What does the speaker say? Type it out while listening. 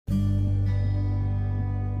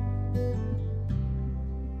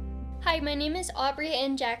Hi, my name is Aubrey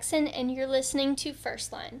Ann Jackson, and you're listening to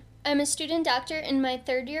First Line. I'm a student doctor in my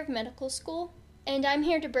third year of medical school, and I'm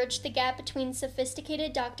here to bridge the gap between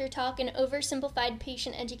sophisticated doctor talk and oversimplified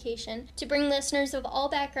patient education to bring listeners of all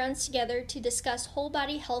backgrounds together to discuss whole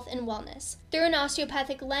body health and wellness. Through an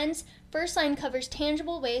osteopathic lens, First Line covers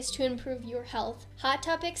tangible ways to improve your health, hot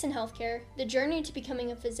topics in healthcare, the journey to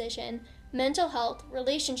becoming a physician, mental health,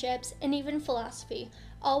 relationships, and even philosophy,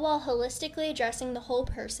 all while holistically addressing the whole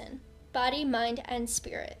person. Body, mind, and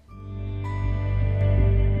spirit.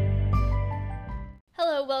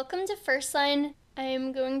 Hello, welcome to First Line. I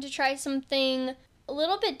am going to try something a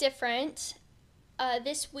little bit different.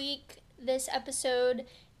 This week, this episode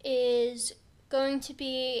is going to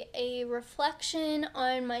be a reflection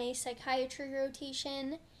on my psychiatry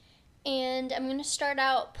rotation, and I'm going to start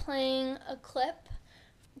out playing a clip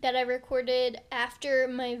that I recorded after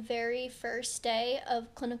my very first day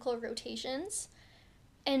of clinical rotations.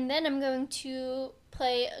 And then I'm going to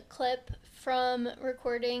play a clip from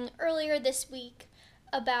recording earlier this week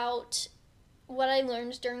about what I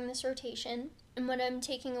learned during this rotation and what I'm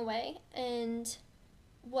taking away and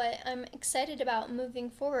what I'm excited about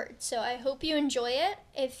moving forward. So I hope you enjoy it.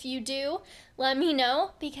 If you do, let me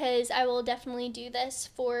know, because I will definitely do this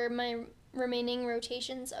for my remaining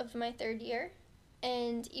rotations of my third year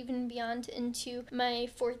and even beyond into my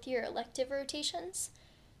fourth year elective rotations.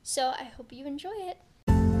 So I hope you enjoy it.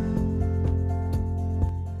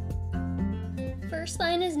 First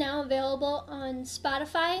Line is now available on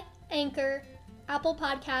Spotify, Anchor, Apple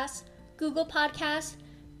Podcasts, Google Podcasts,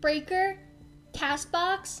 Breaker,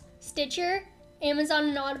 Castbox, Stitcher, Amazon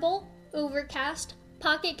and Audible, Overcast,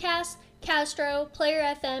 Pocket Cast, Castro,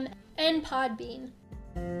 Player FM, and Podbean.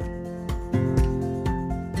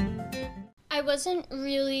 I wasn't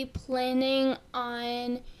really planning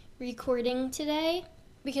on recording today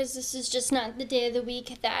because this is just not the day of the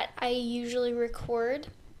week that I usually record.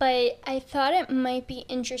 But I thought it might be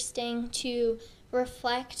interesting to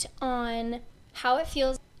reflect on how it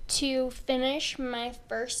feels to finish my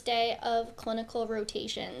first day of clinical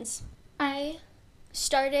rotations. I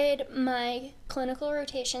started my clinical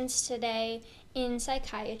rotations today in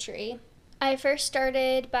psychiatry. I first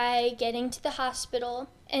started by getting to the hospital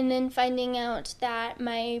and then finding out that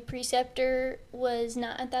my preceptor was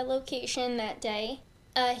not at that location that day.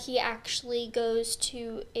 He actually goes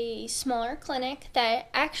to a smaller clinic that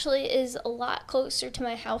actually is a lot closer to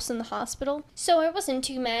my house than the hospital. So I wasn't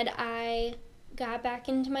too mad. I got back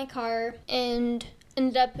into my car and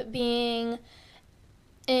ended up being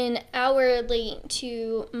an hour late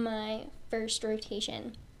to my first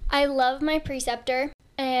rotation. I love my preceptor,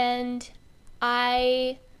 and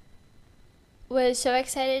I was so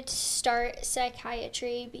excited to start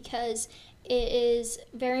psychiatry because it is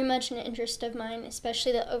very much an interest of mine,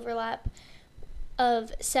 especially the overlap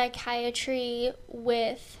of psychiatry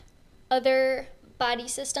with other body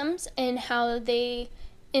systems and how they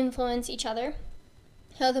influence each other,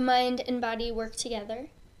 how the mind and body work together.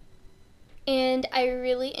 And I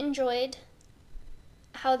really enjoyed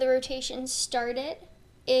how the rotation started.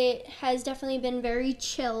 It has definitely been very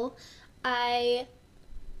chill. I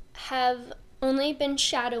have only been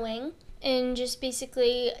shadowing and just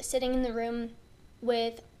basically sitting in the room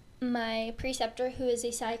with my preceptor, who is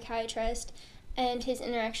a psychiatrist, and his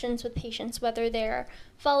interactions with patients, whether they're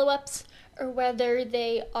follow-ups or whether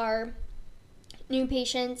they are new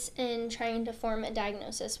patients, and trying to form a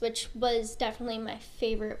diagnosis, which was definitely my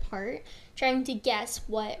favorite part, trying to guess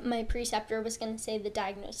what my preceptor was going to say the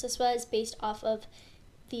diagnosis was based off of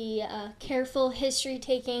the careful history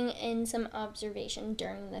taking and some observation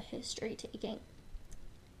during the history taking.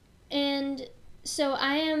 And so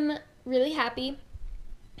I am really happy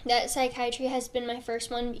that psychiatry has been my first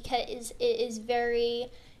one because it is very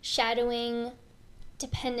shadowing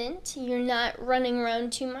dependent. You're not running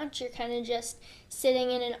around too much. You're kind of just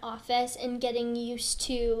sitting in an office and getting used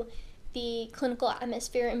to the clinical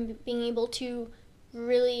atmosphere and being able to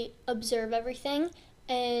really observe everything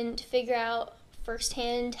and figure out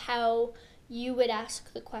firsthand how you would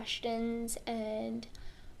ask the questions and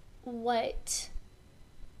what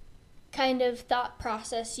kind of thought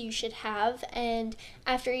process you should have. And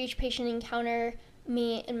after each patient encounter,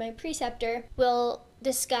 me and my preceptor will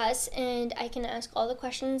discuss, and I can ask all the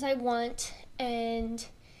questions I want, and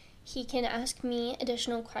he can ask me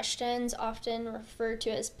additional questions, often referred to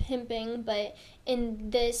as pimping, but in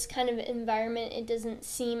this kind of environment it doesn't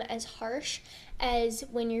seem as harsh as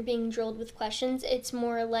when you're being drilled with questions. It's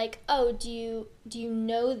more like, oh, do you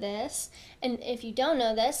know this? And if you don't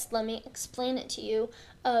know this, let me explain it to you,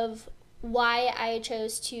 of why I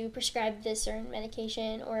chose to prescribe this certain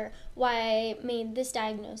medication or why I made this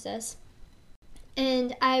diagnosis.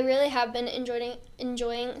 And I really have been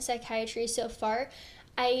enjoying psychiatry so far.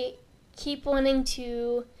 I keep wanting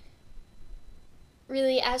to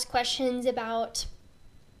really ask questions about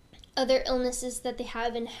other illnesses that they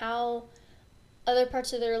have and how other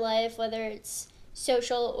parts of their life, whether it's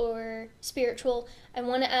social or spiritual, I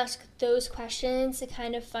want to ask those questions to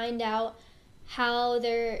kind of find out how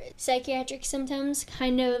their psychiatric symptoms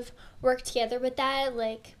kind of work together with that,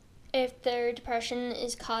 like if their depression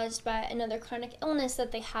is caused by another chronic illness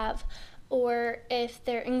that they have, or if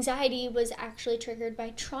their anxiety was actually triggered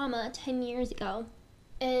by trauma 10 years ago,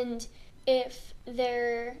 and if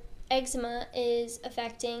their eczema is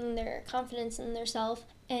affecting their confidence in their self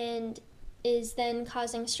and is then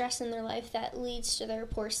causing stress in their life that leads to their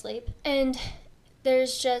poor sleep. And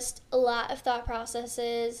there's just a lot of thought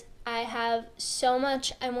processes. I have so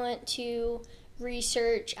much I want to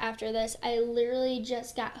research after this. I literally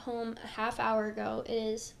just got home a half hour ago.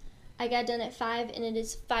 I got done at 5 and it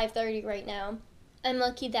is 5:30 right now. I'm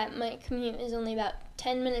lucky that my commute is only about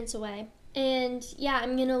 10 minutes away. And yeah,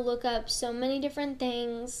 I'm gonna look up so many different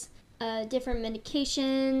things, different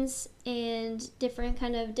medications and different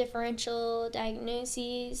kind of differential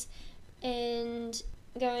diagnoses, and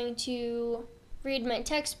going to read my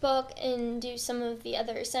textbook and do some of the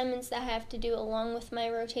other assignments that I have to do along with my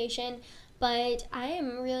rotation. But I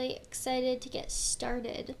am really excited to get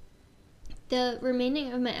started. The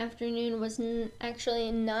remaining of my afternoon was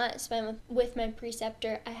actually not spent with my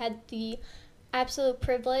preceptor. I had the absolute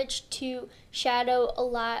privilege to shadow a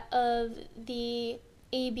lot of the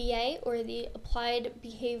ABA, or the Applied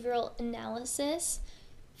Behavioral Analysis,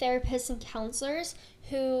 therapists and counselors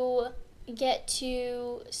who get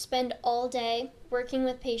to spend all day working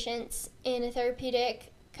with patients in a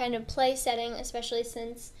therapeutic kind of play setting, especially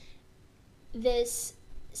since this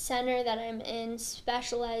center that I'm in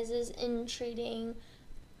specializes in treating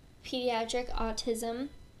pediatric autism.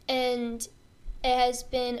 And it has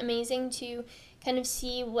been amazing to kind of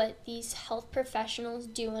see what these health professionals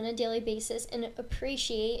do on a daily basis and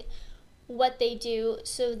appreciate what they do,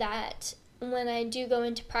 so that when I do go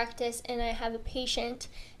into practice and I have a patient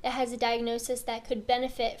that has a diagnosis that could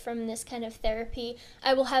benefit from this kind of therapy,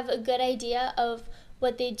 I will have a good idea of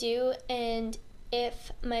what they do and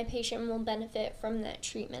if my patient will benefit from that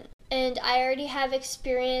treatment. And I already have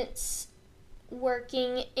experience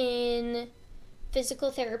working in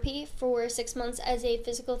physical therapy for 6 months as a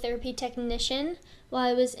physical therapy technician while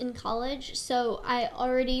I was in college, so I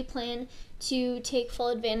already plan to take full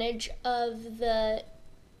advantage of the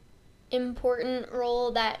important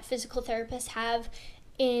role that physical therapists have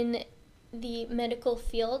in the medical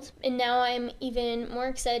field. And now I'm even more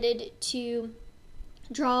excited to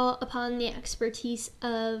draw upon the expertise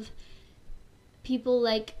of people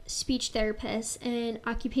like speech therapists and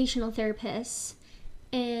occupational therapists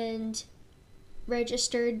and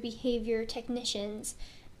registered behavior technicians.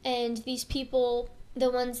 And these people,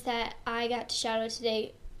 the ones that I got to shadow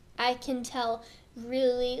today, I can tell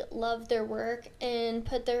really love their work and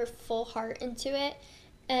put their full heart into it.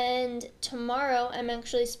 And tomorrow I'm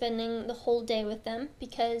actually spending the whole day with them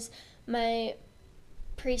because my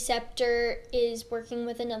preceptor is working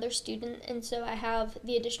with another student, and so I have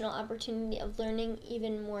the additional opportunity of learning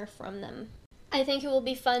even more from them. I think it will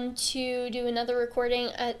be fun to do another recording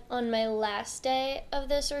on my last day of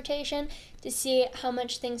this rotation to see how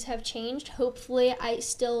much things have changed. Hopefully I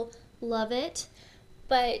still love it,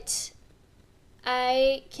 but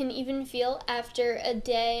I can even feel after a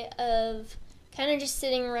day of kind of just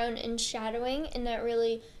sitting around and shadowing and not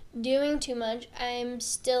really doing too much, I'm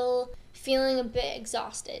still feeling a bit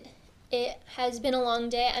exhausted. It has been a long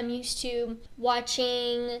day. I'm used to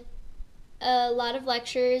watching a lot of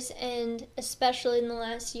lectures, and especially in the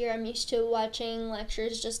last year, I'm used to watching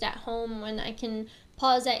lectures just at home when I can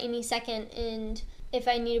pause at any second and if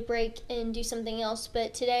I need a break and do something else.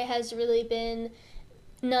 But today has really been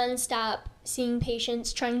nonstop, seeing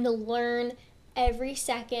patients, trying to learn every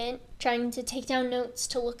second, trying to take down notes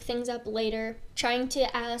to look things up later, trying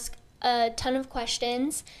to ask a ton of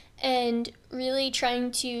questions, and really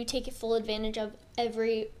trying to take full advantage of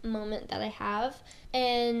every moment that I have,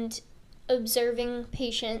 and observing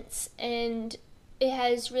patients. And it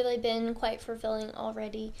has really been quite fulfilling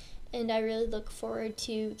already, and I really look forward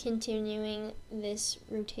to continuing this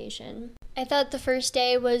rotation. I thought the first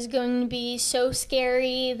day was going to be so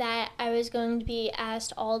scary that I was going to be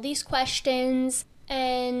asked all these questions,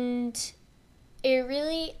 and it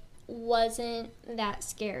really wasn't that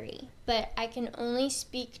scary. But I can only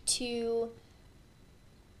speak to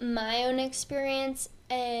my own experience,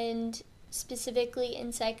 and specifically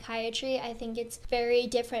in psychiatry, I think it's very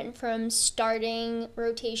different from starting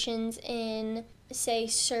rotations in, say,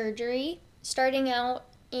 surgery. starting out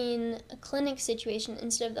in a clinic situation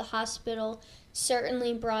instead of the hospital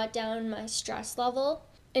certainly brought down my stress level.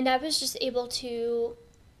 And I was just able to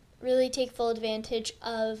really take full advantage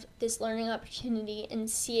of this learning opportunity and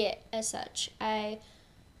see it as such. I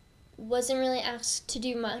wasn't really asked to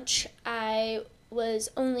do much. I was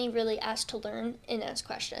only really asked to learn and ask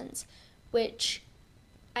questions, which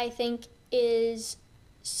I think is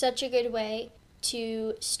such a good way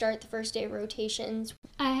to start the first day of rotations.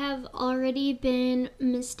 I have already been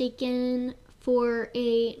mistaken for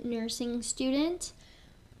a nursing student,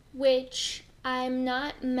 which I'm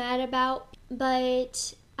not mad about,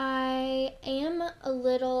 but I am a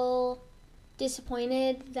little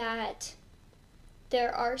disappointed that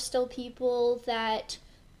there are still people that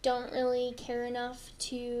don't really care enough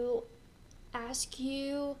to ask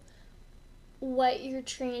you what your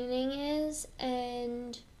training is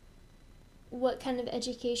and what kind of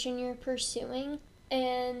education you're pursuing.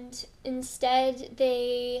 And instead,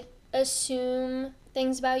 they assume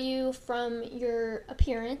things about you from your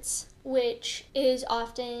appearance, which is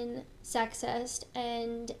often sexist.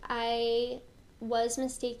 And I was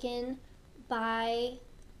mistaken by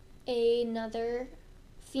another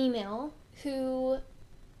female who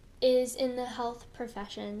is in the health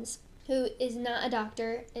professions, who is not a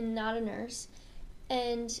doctor and not a nurse.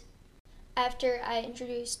 And after I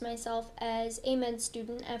introduced myself as a med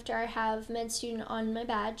student, after I have med student on my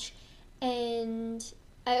badge, and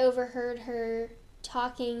I overheard her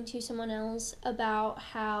talking to someone else about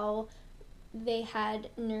how they had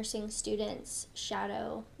nursing students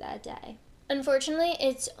shadow that day. Unfortunately,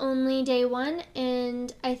 it's only day one,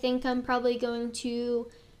 and I think I'm probably going to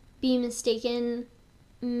be mistaken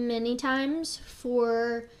many times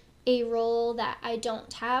for a role that I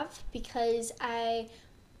don't have, because I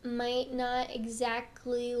might not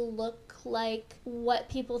exactly look like what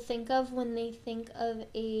people think of when they think of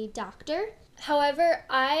a doctor. However,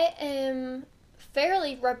 I am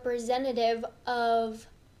fairly representative of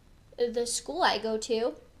the school I go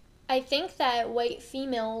to. I think that white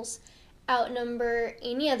females outnumber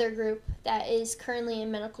any other group that is currently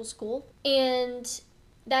in medical school, and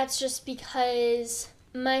that's just because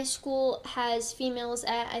my school has females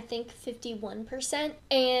at, I think, 51%,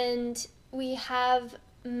 and we have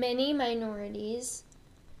many minorities,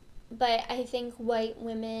 but I think white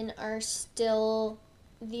women are still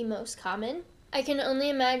the most common. I can only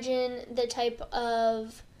imagine the type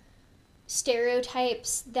of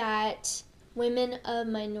stereotypes that women of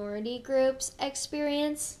minority groups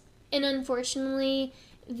experience. And unfortunately,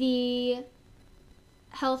 the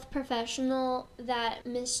health professional that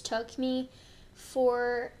mistook me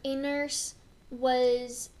for a nurse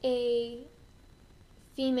was a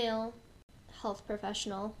female health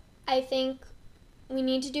professional. I think we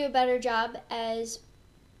need to do a better job as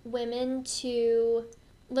women to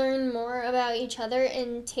learn more about each other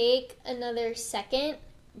and take another second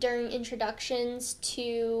during introductions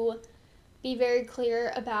to be very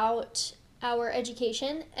clear about our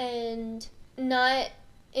education and not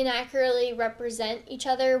inaccurately represent each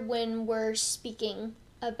other when we're speaking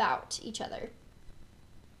about each other.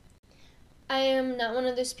 I am not one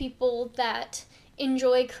of those people that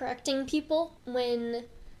enjoy correcting people when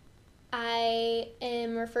I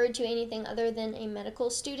am referred to anything other than a medical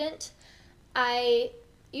student. I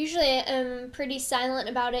usually am pretty silent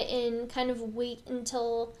about it and kind of wait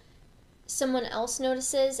until someone else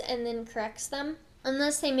notices and then corrects them.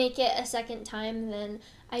 Unless they make it a second time, then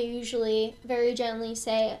I usually very gently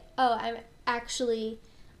say, "Oh, I'm actually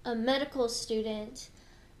a medical student."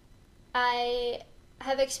 I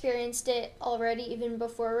have experienced it already even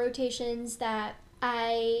before rotations, that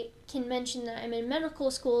I can mention that I'm in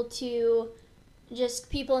medical school to just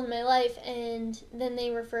people in my life, and then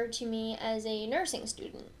they refer to me as a nursing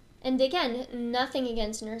student. And again, nothing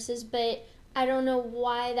against nurses, but I don't know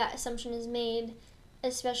why that assumption is made,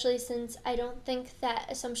 especially since I don't think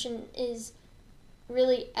that assumption is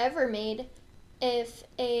really ever made. If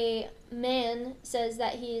a man says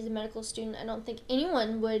that he is a medical student, I don't think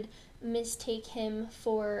anyone would mistake him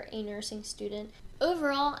for a nursing student.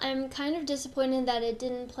 Overall, I'm kind of disappointed that it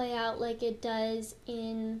didn't play out like it does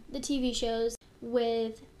in the TV shows,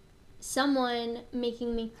 with someone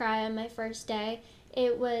making me cry on my first day.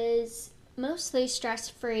 It was mostly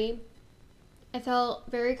stress-free. I felt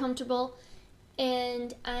very comfortable,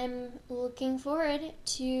 and I'm looking forward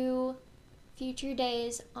to future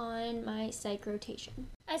days on my psych rotation.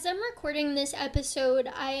 As I'm recording this episode,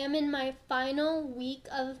 I am in my final week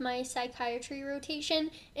of my psychiatry rotation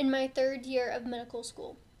in my third year of medical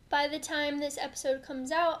school. By the time this episode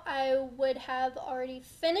comes out, I would have already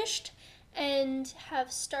finished and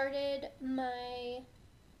have started my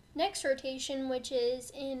next rotation, which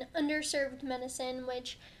is in underserved medicine,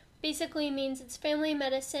 which basically means it's family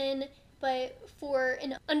medicine, but for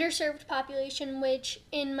an underserved population, which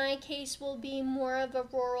in my case will be more of a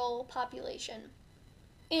rural population.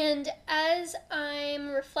 And as I'm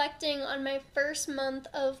reflecting on my first month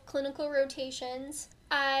of clinical rotations,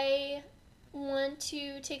 I want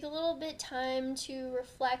to take a little bit time to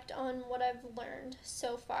reflect on what I've learned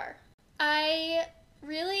so far. I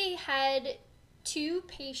really had 2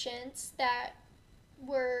 patients that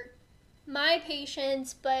were my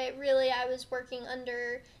patients, but really I was working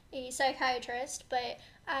under a psychiatrist, but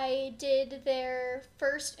I did their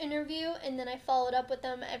first interview and then I followed up with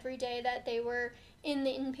them every day that they were in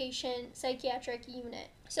the inpatient psychiatric unit.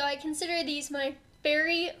 So I consider these my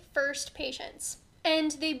very first patients.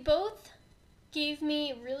 And they both gave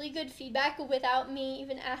me really good feedback without me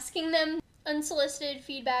even asking them. Unsolicited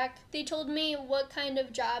feedback. They told me what kind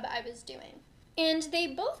of job I was doing. And they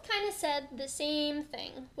both kind of said the same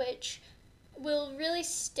thing, which will really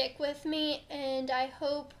stick with me and I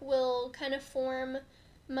hope will kind of form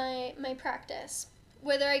my practice,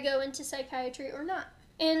 whether I go into psychiatry or not.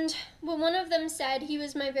 And what one of them said, he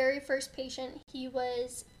was my very first patient. He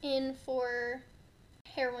was in for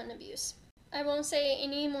heroin abuse. I won't say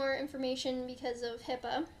any more information because of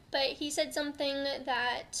HIPAA, but he said something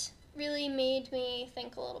that really made me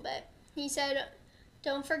think a little bit. He said,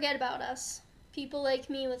 "Don't forget about us, people like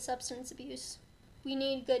me with substance abuse. We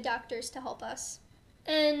need good doctors to help us."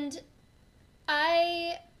 And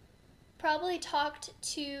I probably talked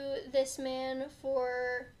to this man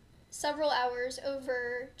for several hours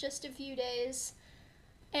over just a few days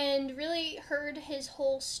and really heard his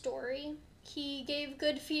whole story. He gave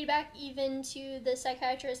good feedback even to the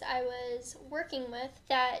psychiatrist I was working with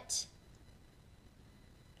that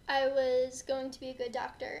I was going to be a good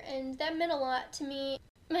doctor, and that meant a lot to me.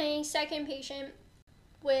 My second patient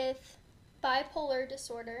with bipolar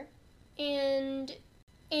disorder, and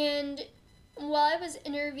while I was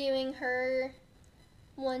interviewing her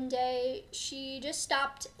one day, she just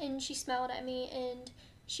stopped and she smiled at me, and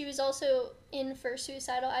she was also in for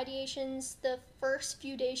suicidal ideations. The first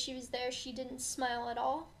few days she was there, she didn't smile at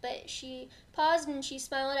all, but she paused and she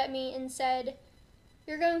smiled at me and said,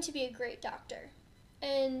 "You're going to be a great doctor."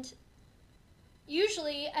 And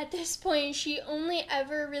usually at this point, she only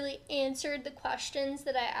ever really answered the questions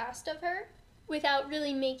that I asked of her without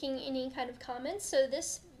really making any kind of comments. So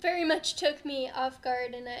this very much took me off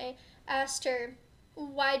guard, and I asked her,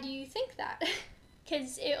 "Why do you think that?"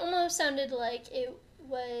 Because it almost sounded like it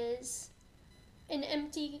was an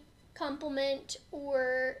empty compliment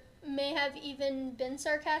or may have even been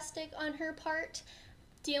sarcastic on her part,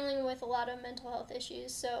 dealing with a lot of mental health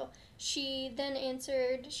issues. So she then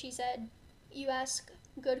answered, she said, "You ask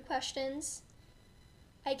good questions.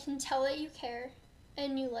 I can tell that you care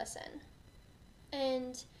and you listen."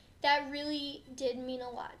 And that really did mean a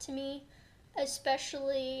lot to me,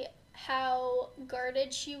 especially how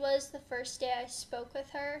guarded she was the first day I spoke with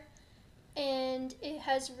her. And it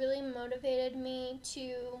has really motivated me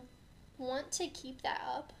to want to keep that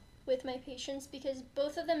up with my patients, because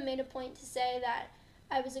both of them made a point to say that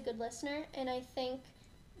I was a good listener, and I think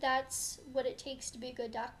that's what it takes to be a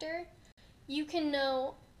good doctor. You can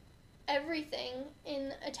know everything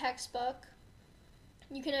in a textbook.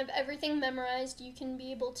 You can have everything memorized. You can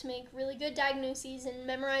be able to make really good diagnoses and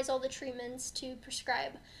memorize all the treatments to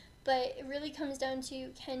prescribe. But it really comes down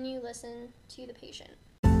to, can you listen to the patient?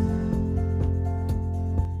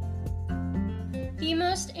 The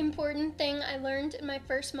most important thing I learned in my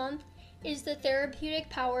first month is the therapeutic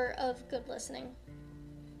power of good listening.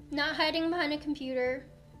 Not hiding behind a computer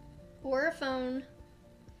or a phone,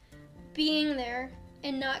 being there,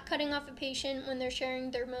 and not cutting off a patient when they're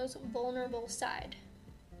sharing their most vulnerable side.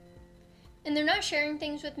 And they're not sharing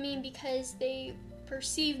things with me because they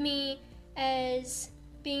perceive me as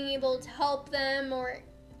being able to help them, or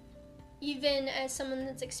even as someone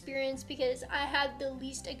that's experienced, because I had the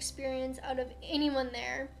least experience out of anyone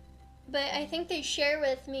there. But I think they share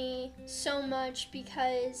with me so much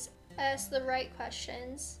because I asked the right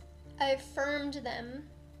questions. I affirmed them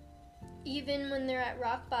even when they're at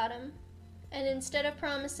rock bottom. And instead of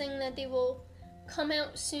promising that they will come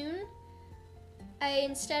out soon, I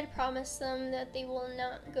instead promise them that they will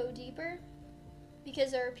not go deeper,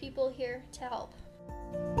 because there are people here to help.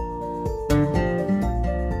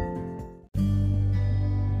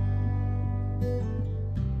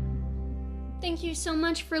 Thank you so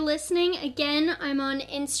much for listening. Again, I'm on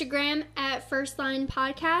Instagram at First Line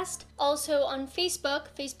Podcast. Also on Facebook,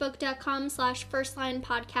 facebook.com/First Line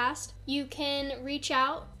Podcast. You can reach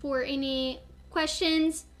out for any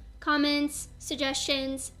questions, comments,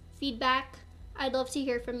 suggestions, feedback, I'd love to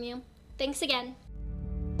hear from you. Thanks again.